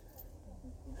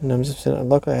 And I'm just sitting,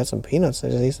 luckily I had some peanuts, I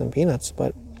just ate some peanuts,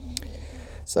 but,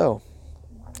 so,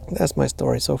 that's my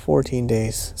story. So 14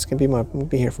 days. It's gonna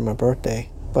be here for my birthday.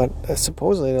 But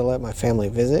supposedly they'll let my family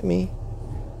visit me.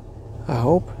 I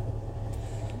hope.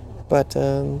 But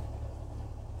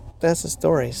that's the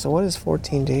story. So what is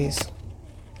 14 days?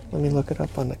 Let me look it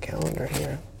up on the calendar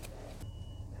here.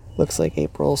 Looks like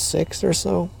April 6th or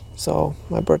so. So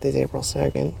my birthday's April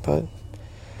 2nd. But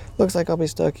looks like I'll be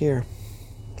stuck here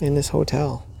in this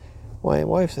hotel. My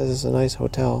wife says it's a nice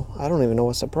hotel. I don't even know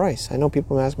what's the price. I know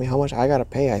people ask me how much I gotta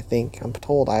pay, I think. I'm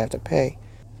told I have to pay.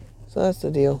 So that's the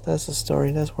deal. That's the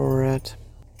story. That's where we're at.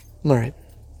 Alright.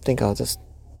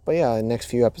 But yeah, the next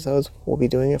few episodes, we'll be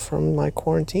doing it from my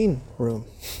quarantine room.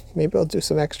 Maybe I'll do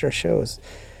some extra shows.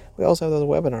 We also have those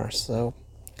webinars, so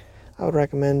I would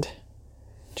recommend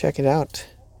check it out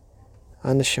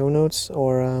on the show notes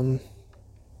or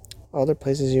other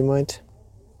places you might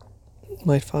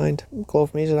find.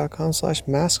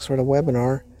 glowfromasia.com/masks for the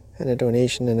webinar and the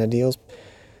donation and the deals.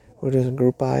 We'll do some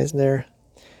group buys there.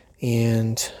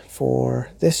 And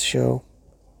for this show,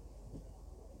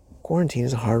 quarantine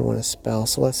is a hard one to spell,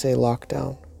 so let's say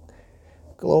lockdown.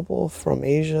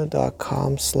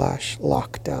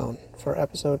 globalfromasia.com/lockdown for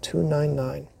episode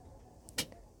 299.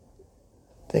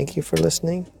 Thank you for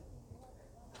listening,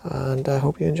 and I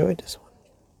hope you enjoyed this one.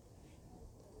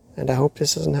 And I hope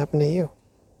this doesn't happen to you.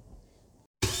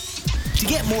 To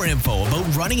get more info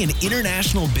about running an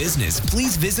international business,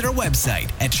 please visit our website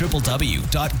at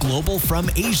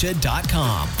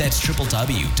www.globalfromasia.com. That's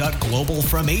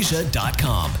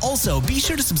www.globalfromasia.com. Also, be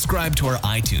sure to subscribe to our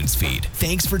iTunes feed.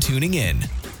 Thanks for tuning in.